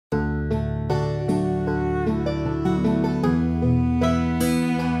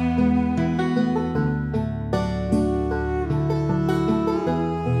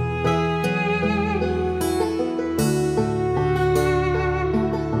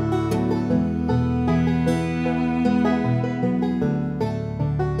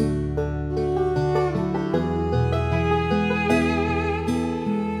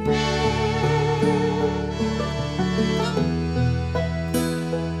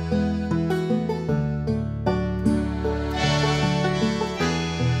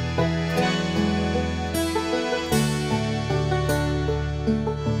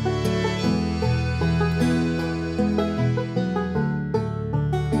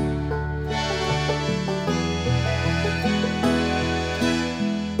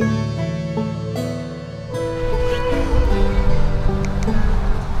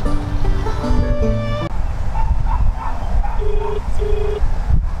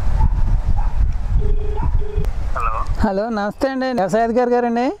Hello నమస్తే అండి వ్యవసాయాధికారి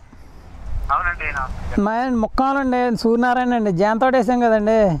గారండి. అవునండి. మా ముక్కాలండి సూర్యనారాయణ అండి. జాన్ తోట వేసాం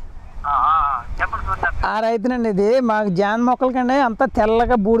కదండి. ఆ రైతునండి. ఇది మాకు జాన్ మొక్కలకండి అంతా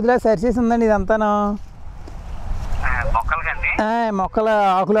తెల్లగా బూడిదలా సరిచేసి ఉందండి. ఇదంతాను మొక్కల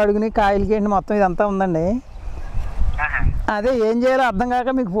ఆకులు అడుగుని కాయలకి ఏంటి మొత్తం ఇదంతా ఉందండి. అదే ఏం చేయాలో అర్థం కాక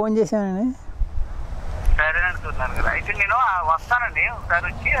మీకు ఫోన్ చేశానండి. సరేనండి, చూద్దాను కదా. అయితే నేను వస్తానండి, ఒకసారి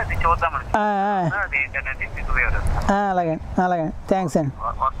వచ్చి అది చూద్దామండి. అలాగే అలాగే థ్యాంక్స్ అండి.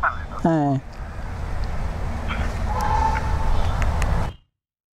 వస్తానండి.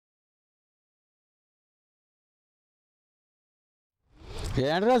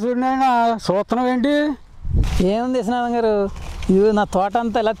 ఏంట్రా చూడండి సూత్రం ఏంటి? ఏముంది విశ్వనాథం గారు, ఇది నా తోట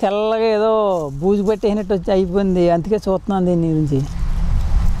అంతా ఇలా తెల్లగా ఏదో బూజు పట్టేసినట్టు వచ్చి అయిపోయింది. అందుకే చూస్తున్నాను దీని గురించి.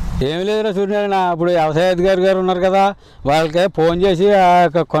 ఏమి లేదురా చూడండి, ఇప్పుడు వ్యవసాయ అధికారి గారు ఉన్నారు కదా, వాళ్ళకే ఫోన్ చేసి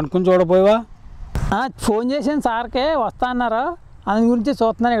కొనుక్కుని చూడపోయావా? ఫోన్ చేసాను సార్కే, వస్తా అన్నారు. దాని గురించి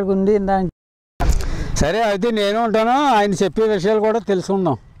చూస్తున్నాను ఇక్కడ ఉంది. సరే అయితే నేను ఉంటాను, ఆయన చెప్పే విషయాలు కూడా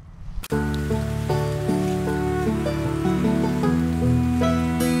తెలుసుకుందాం.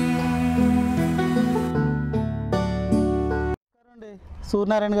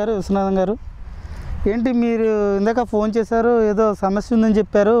 సూర్యనారాయణ గారు, విశ్వనాథం గారు, ఏంటి మీరు ఇందాక ఫోన్ చేశారు, ఏదో సమస్య ఉందని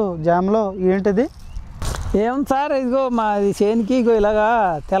చెప్పారు జామ్లో, ఏంటిది? ఏముంది సార్, ఇదిగో మాది చేనికి ఇగో ఇలాగా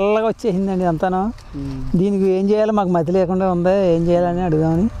తెల్లగా వచ్చేసిందండి అంతాను. దీనికి ఏం చేయాలో మాకు మతి లేకుండా ఉంది, ఏం చేయాలని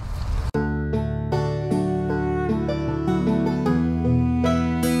అడుగుదామని.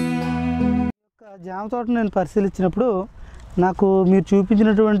 జామ తోట నేను పరిశీలించినప్పుడు నాకు మీరు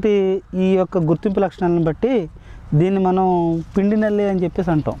చూపించినటువంటి ఈ యొక్క గుర్తింపు లక్షణాలను బట్టి దీన్ని మనం పిండి నల్లి అని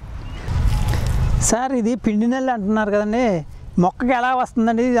చెప్పేసి అంటాం. సార్ ఇది పిండి నల్లి అంటున్నారు కదండి, మొక్కకి ఎలా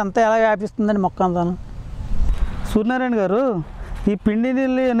వస్తుందండి? ఇది అంతా ఎలా వ్యాపిస్తుందండి మొక్క అంతాను? సూర్యనారాయణ గారు, ఈ పిండి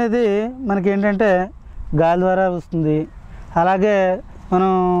నల్లి అనేది మనకేంటంటే గాలి ద్వారా వస్తుంది. అలాగే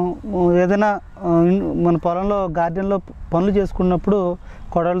మనం ఏదైనా మన పొలంలో గార్డెన్లో పనులు చేసుకున్నప్పుడు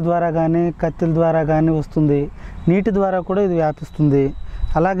కొడల ద్వారా కానీ కత్తిల ద్వారా కానీ వస్తుంది. నీటి ద్వారా కూడా ఇది వ్యాపిస్తుంది.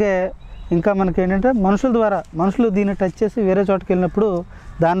 అలాగే ఇంకా మనకేంటంటే మనుషుల ద్వారా, మనుషులు దీన్ని టచ్ చేసి వేరే చోటుకి వెళ్ళినప్పుడు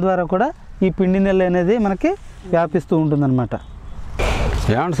దాని ద్వారా కూడా ఈ పిండి నెల్లి అనేది మనకి వ్యాపిస్తూ ఉంటుందన్నమాట.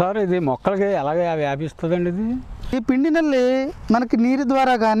 ఏమండి సార్, ఇది మొక్కలకి ఎలాగ వ్యాపిస్తుందండి? ఇది ఈ పిండి నెల్లి మనకి నీరు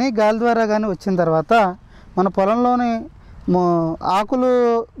ద్వారా కానీ గాలి ద్వారా కానీ వచ్చిన తర్వాత మన పొలంలోని ఆకుల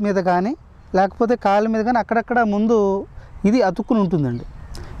మీద కానీ లేకపోతే కాళ్ళ మీద కానీ అక్కడక్కడ ముందు ఇది అతుక్కుని ఉంటుందండి.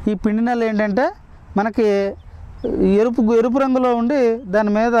 ఈ పిండి నెల్లి ఏంటంటే మనకి ఎరుపు రంగులో ఉండి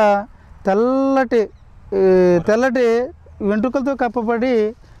దాని మీద తెల్లటి వెంట్రుకలతో కప్పబడి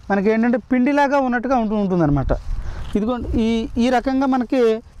మనకి ఏంటంటే పిండిలాగా ఉన్నట్టుగా ఉంటుందన్నమాట. ఇదిగోండి ఈ రకంగా మనకి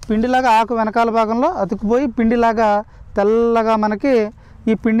పిండిలాగా ఆకు వెనకాల భాగంలో అతుక్కుపోయి పిండిలాగా తెల్లగా మనకి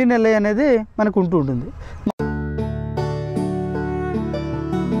ఈ పిండి నెల్లి అనేది మనకు ఉంటుంది.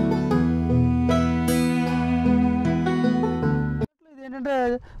 ఇదేంటంటే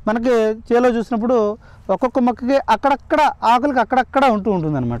మనకి చేలో చూసినప్పుడు ఒక్కొక్క మొక్కకి అక్కడక్కడ ఆకులకి అక్కడక్కడ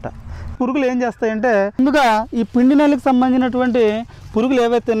ఉంటుందన్నమాట. పురుగులు ఏం చేస్తాయంటే ముందుగా ఈ పిండి నెల్లికి సంబంధించినటువంటి పురుగులు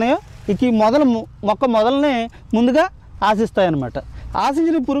ఏవైతే ఉన్నాయో ఈ మొక్క మొదలని ముందుగా ఆశిస్తాయన్నమాట.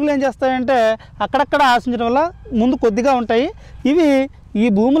 ఆశించిన పురుగులు ఏం చేస్తాయంటే అక్కడక్కడ ఆశించడం వల్ల ముందు కొద్దిగా ఉంటాయి, ఇవి ఈ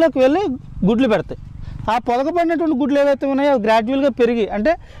భూమిలోకి వెళ్ళి గుడ్లు పెడతాయి. ఆ పొదగబడినటువంటి గుడ్లు ఏవైతే ఉన్నాయో అవి గ్రాడ్యువల్గా పెరిగి,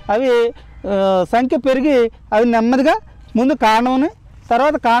 అంటే అవి సంఖ్య పెరిగి అవి నెమ్మదిగా ముందు కాండంని,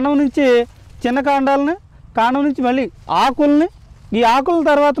 తర్వాత కాండం నుంచి చిన్న కాండాలని, కాండం నుంచి మళ్ళీ ఆకుల్ని, ఈ ఆకుల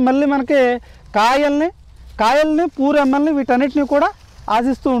తర్వాత మళ్ళీ మనకి కాయల్ని పూరెమ్మల్ని వీటన్నిటిని కూడా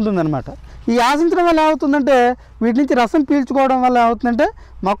ఆశిస్తూ ఉంటుందన్నమాట. ఈ ఆశించడం వల్ల ఏమవుతుందంటే వీటి నుంచి రసం పీల్చుకోవడం వల్ల ఏమవుతుందంటే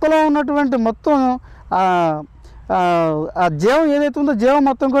మొక్కలో ఉన్నటువంటి మొత్తం ఆ జీవం ఏదైతే ఉందో జీవం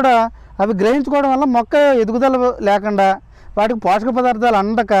మొత్తం కూడా అవి గ్రహించుకోవడం వల్ల మొక్క ఎదుగుదల లేకుండా వాటికి పోషక పదార్థాలు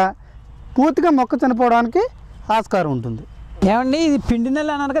అందక పూర్తిగా మొక్క చనిపోవడానికి ఆస్కారం ఉంటుంది. ఏమండి ఇది పిండి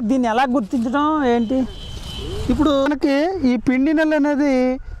నెల్లి అన్నారు, దీన్ని ఎలా గుర్తించడం ఏంటి? ఇప్పుడు మనకి ఈ పిండి నెల్లి అనేది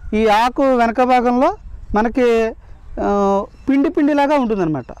ఈ ఆకు వెనక భాగంలో మనకి పిండిలాగా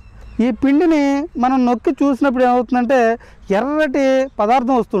ఉంటుందన్నమాట. ఈ పిండిని మనం నొక్కి చూసినప్పుడు ఏమవుతుందంటే ఎర్రటి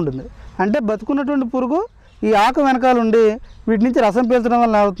పదార్థం వస్తుంటుంది. అంటే బతుకున్నటువంటి పురుగు ఈ ఆకు వెనకాల ఉండి వీటి నుంచి రసం పీల్చడం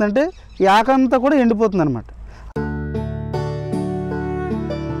వల్ల ఏమవుతుందంటే ఈ ఆకు అంతా కూడా ఎండిపోతుంది అనమాట.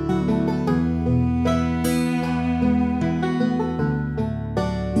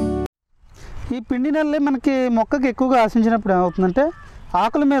 ఈ పిండి నెల్లి మనకి మొక్కకి ఎక్కువగా ఆశించినప్పుడు ఏమవుతుందంటే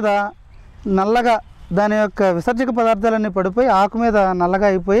ఆకుల మీద నల్లగా దాని యొక్క విసర్జక పదార్థాలన్నీ పడిపోయి ఆకు మీద నల్లగా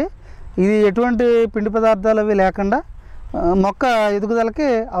అయిపోయి ఇది ఎటువంటి పిండి పదార్థాలు అవి లేకుండా మొక్క ఎదుగుదలకి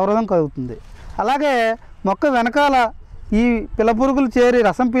అవరోధం కలుగుతుంది. అలాగే మొక్క వెనకాల ఈ పిల్ల పురుగులు చేరి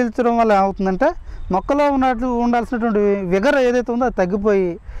రసం పీల్చడం వల్ల ఏమవుతుందంటే మొక్కలో ఉండాల్సినటువంటి విగర్ ఏదైతే ఉందో అది తగ్గిపోయి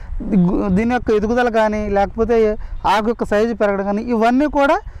దీని యొక్క ఎదుగుదల కానీ లేకపోతే ఆకు యొక్క సైజు పెరగడం కానీ ఇవన్నీ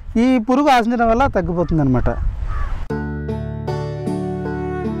కూడా ఈ పురుగు ఆశించడం వల్ల తగ్గిపోతుంది అనమాట.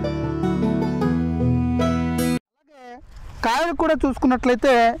 అలాగే కాయలు కూడా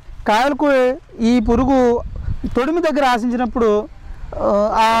చూసుకున్నట్లయితే కాయలకు ఈ పురుగు తొడిమి దగ్గర ఆశించినప్పుడు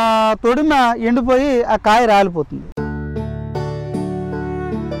ఆ తొడిమ ఎండిపోయి ఆ కాయ రాలిపోతుంది.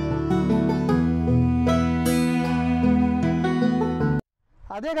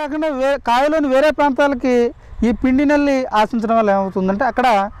 అదే కాకుండా కాయలోని వేరే ప్రాంతాలకి ఈ పిండి నల్లి ఆశించడం వల్ల ఏమవుతుందంటే అక్కడ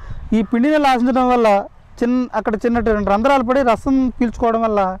ఈ పిండి నల్లి ఆశించడం వల్ల అక్కడ చిన్న రంధ్రాలు పడి రసం పీల్చుకోవడం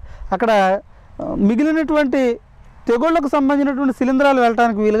వల్ల అక్కడ మిగిలినటువంటి తెగుళ్లకు సంబంధించినటువంటి శిలీంధ్రాలు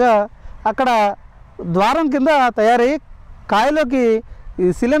వెళ్ళటానికి వీలుగా అక్కడ ద్వారం కింద తయారయ్యి కాయలోకి ఈ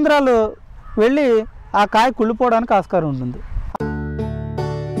శిలీంధ్రాలు వెళ్ళి ఆ కాయ కుళ్ళిపోవడానికి ఆస్కారం ఉంటుంది.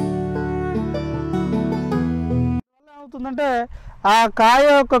 ఏమవుతుందంటే ఆ కాయ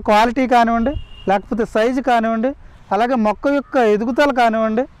యొక్క క్వాలిటీ కానివ్వండి లేకపోతే సైజు కానివ్వండి అలాగే మొక్క యొక్క ఎదుగుదల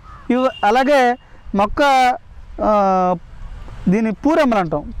కానివ్వండి అలాగే మొక్క దీని పూరెమ్మలు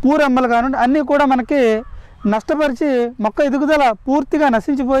అంటాం పూరెమ్మలు కానివ్వండి అన్నీ కూడా మనకి నష్టపరిచి మొక్క ఎదుగుదల పూర్తిగా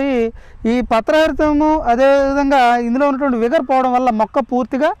నశించిపోయి ఈ పత్రహరితము అదేవిధంగా ఇందులో ఉన్నటువంటి విగర్ పోవడం వల్ల మొక్క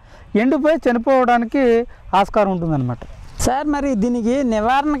పూర్తిగా ఎండిపోయి చనిపోవడానికి ఆస్కారం ఉంటుందన్నమాట. సార్ మరి దీనికి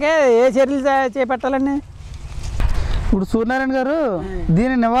నివారణకే ఏ చర్యలు చేపట్టాలండి? ఇప్పుడు సూర్యనారాయణ గారు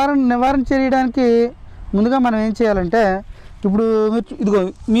దీని నివారణ చేయడానికి ముందుగా మనం ఏం చేయాలంటే ఇప్పుడు ఇదిగో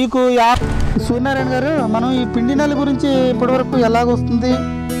మీకు సూర్యనారాయణ గారు మనం ఈ పిండి నల్లి గురించి ఇప్పటివరకు ఎలాగొస్తుంది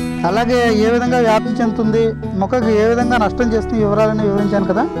అలాగే ఏ విధంగా వ్యాప్తి చెందుతుంది మొక్కకు ఏ విధంగా నష్టం చేస్తుంది వివరాలని వివరించాను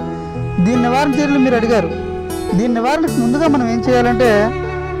కదా. దీని నివారణ చర్యలు మీరు అడిగారు. దీని నివారణకు ముందుగా మనం ఏం చేయాలంటే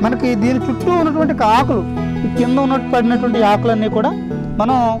మనకి దీని చుట్టూ ఉన్నటువంటి ఆకులు ఈ కింద పడినటువంటి ఆకులన్నీ కూడా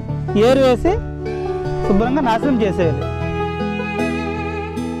మనం ఏరు వేసి శుభ్రంగా నాశనం చేసేయాలి.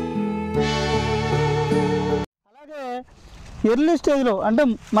 అలాగే ఎర్లీ స్టేజ్లో అంటే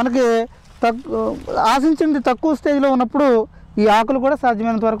మనకి ఆశించింది తక్కువ స్టేజ్లో ఉన్నప్పుడు ఈ ఆకులు కూడా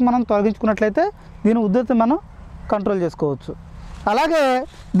సాధ్యమైనంత వరకు మనం తొలగించుకున్నట్లయితే దీని ఉధృతి మనం కంట్రోల్ చేసుకోవచ్చు. అలాగే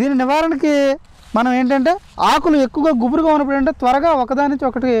దీని నివారణకి మనం ఏంటంటే ఆకులు ఎక్కువగా గుబురుగా ఉన్నప్పుడు అంటే త్వరగా ఒకదాని నుంచి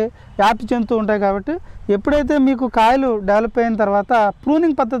ఒకటి వ్యాప్తి చెందుతూ ఉంటాయి కాబట్టి ఎప్పుడైతే మీకు కాయలు డెవలప్ అయిన తర్వాత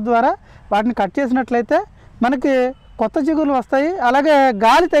ప్రూనింగ్ పద్ధతి ద్వారా వాటిని కట్ చేసినట్లయితే మనకి కొత్త చిగురులు వస్తాయి. అలాగే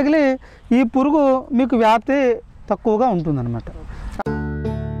గాలి తగిలి ఈ పురుగు మీకు వ్యాప్తి తక్కువగా ఉంటుందన్నమాట.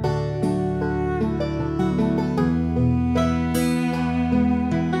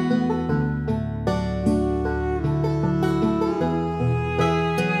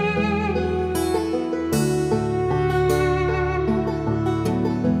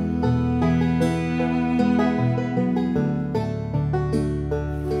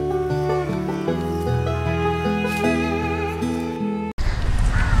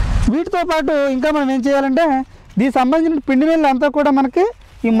 వీటితో పాటు ఇంకా మనం ఏం చేయాలంటే దీనికి సంబంధించిన పిండి నల్లి అంతా కూడా మనకి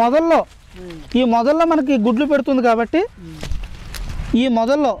ఈ మొదల్లో మనకి గుడ్లు పెడుతుంది కాబట్టి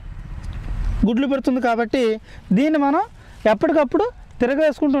దీన్ని మనం ఎప్పటికప్పుడు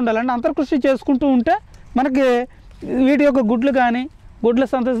తిరగేసుకుంటూ ఉండాలంటే అంతర్కృషి చేసుకుంటూ ఉంటే మనకి వీటి యొక్క గుడ్లు కానీ గుడ్ల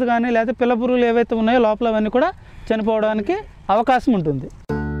సంతతి కానీ లేకపోతే పిల్ల పురుగులు ఏవైతే ఉన్నాయో లోపల అవన్నీ కూడా చనిపోవడానికి అవకాశం ఉంటుంది.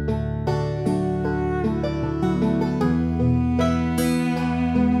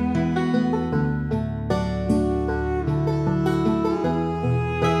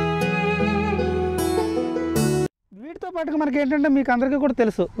 వీటితో పాటుగా మనకి ఏంటంటే మీకు అందరికీ కూడా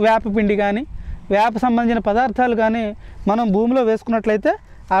తెలుసు వేప పిండి కానీ వేప సంబంధించిన పదార్థాలు కానీ మనం భూమిలో వేసుకున్నట్లయితే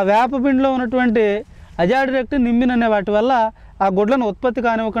ఆ వేప పిండిలో ఉన్నటువంటి అజాడిరెక్ట్ నిమ్మిన్ అనే వాటి వల్ల ఆ గుడ్లను ఉత్పత్తి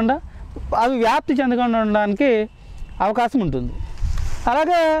కానివ్వకుండా అవి వ్యాప్తి చెందకుండా ఉండడానికి అవకాశం ఉంటుంది.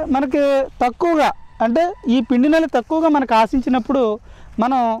 అలాగే మనకి తక్కువగా అంటే ఈ పిండి నల్లి తక్కువగా మనకు ఆశించినప్పుడు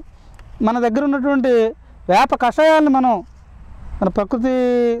మన దగ్గర ఉన్నటువంటి వేప కషాయాలను మన ప్రకృతి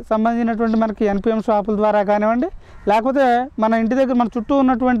సంబంధించినటువంటి మనకి ఎన్పిఎం షాపుల ద్వారా కానివ్వండి లేకపోతే మన ఇంటి దగ్గర మన చుట్టూ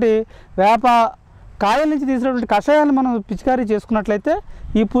ఉన్నటువంటి వేప కాయల నుంచి తీసినటువంటి కషాయాలను మనం పిచికారీ చేసుకున్నట్లయితే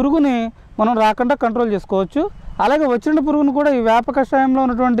ఈ పురుగుని మనం రాకుండా కంట్రోల్ చేసుకోవచ్చు. అలాగే వచ్చిన పురుగును కూడా ఈ వేప కషాయంలో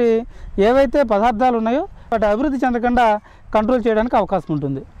ఉన్నటువంటి ఏవైతే పదార్థాలు ఉన్నాయో వాటి అభివృద్ధి చెందకుండా కంట్రోల్ చేయడానికి అవకాశం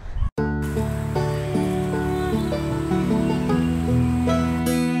ఉంటుంది.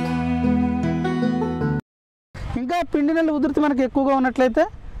 ఇంకా పిండి నల్లి ఉధృతి మనకి ఎక్కువగా ఉన్నట్లయితే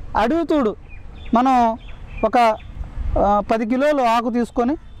అడవి తూడు మనం ఒక 10 కిలోలు ఆకు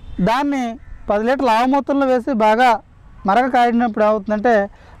తీసుకొని దాన్ని 10 లీటర్ల ఆవు మొత్తంలో వేసి బాగా మరగ కాడినప్పుడు ఏమవుతుందంటే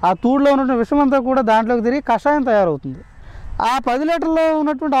ఆ తూడులో ఉన్నటువంటి విషమంతా కూడా దాంట్లోకి తిరిగి కషాయం తయారవుతుంది. ఆ 10 లీటర్లో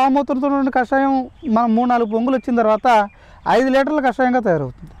ఉన్నటువంటి ఆవు మొత్తంతో ఉన్నటువంటి కషాయం మనం 3-4 పొంగులు వచ్చిన తర్వాత 5 లీటర్ల కషాయంగా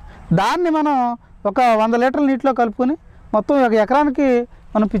తయారవుతుంది. దాన్ని మనం ఒక 100 లీటర్ల నీటిలో కలుపుకొని మొత్తం ఒక ఎకరానికి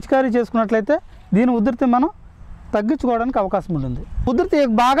మనం పిచికారీ చేసుకున్నట్లయితే దీని ఉధృతి మనం తగ్గించుకోవడానికి అవకాశం ఉంటుంది. ఉధృతి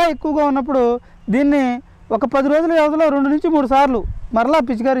బాగా ఎక్కువగా ఉన్నప్పుడు దీన్ని ఒక 10 రోజుల వ్యవధిలో 2 నుంచి 3 సార్లు మరలా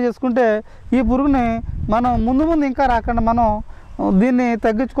పిచికారీ చేసుకుంటే ఈ పురుగుని మనం ముందు ఇంకా రాకుండా మనం దీన్ని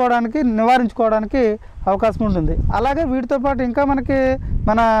తగ్గించుకోవడానికి నివారించుకోవడానికి అవకాశం ఉంటుంది. అలాగే వీటితో పాటు ఇంకా మనకి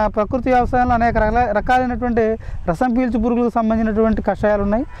మన ప్రకృతి వ్యవసాయంలో అనేక రకాలైనటువంటి రసం పీల్చు పురుగులకు సంబంధించినటువంటి కషాయాలు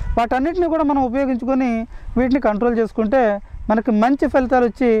ఉన్నాయి. వాటన్నిటిని కూడా మనం ఉపయోగించుకొని వీటిని కంట్రోల్ చేసుకుంటే మనకి మంచి ఫలితాలు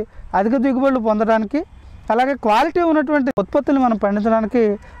వచ్చి అధిక దిగుబడులు పొందడానికి అలాగే క్వాలిటీ ఉన్నటువంటి ఉత్పత్తులు మనం పండించడానికి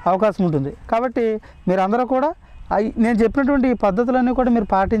అవకాశం ఉంటుంది. కాబట్టి మీరందరూ కూడా నేను చెప్పినటువంటి ఈ పద్ధతులన్నీ కూడా మీరు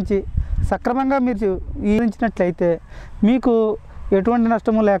పాటించి సక్రమంగా మీరు ఈరించినట్లయితే మీకు ఎటువంటి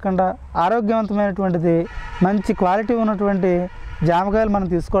నష్టము లేకుండా ఆరోగ్యవంతమైనటువంటిది మంచి క్వాలిటీ ఉన్నటువంటి జామకాయలు మనం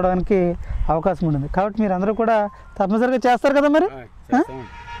తీసుకోవడానికి అవకాశం ఉంటుంది. కాబట్టి మీరు అందరూ కూడా తప్పనిసరిగా చేస్తారు కదా మరి.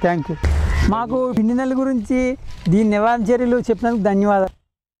 Thank you. మాకు పిండి నల్లి గురించి దీని నివారణ చర్యలు చెప్పినందుకు ధన్యవాదాలు.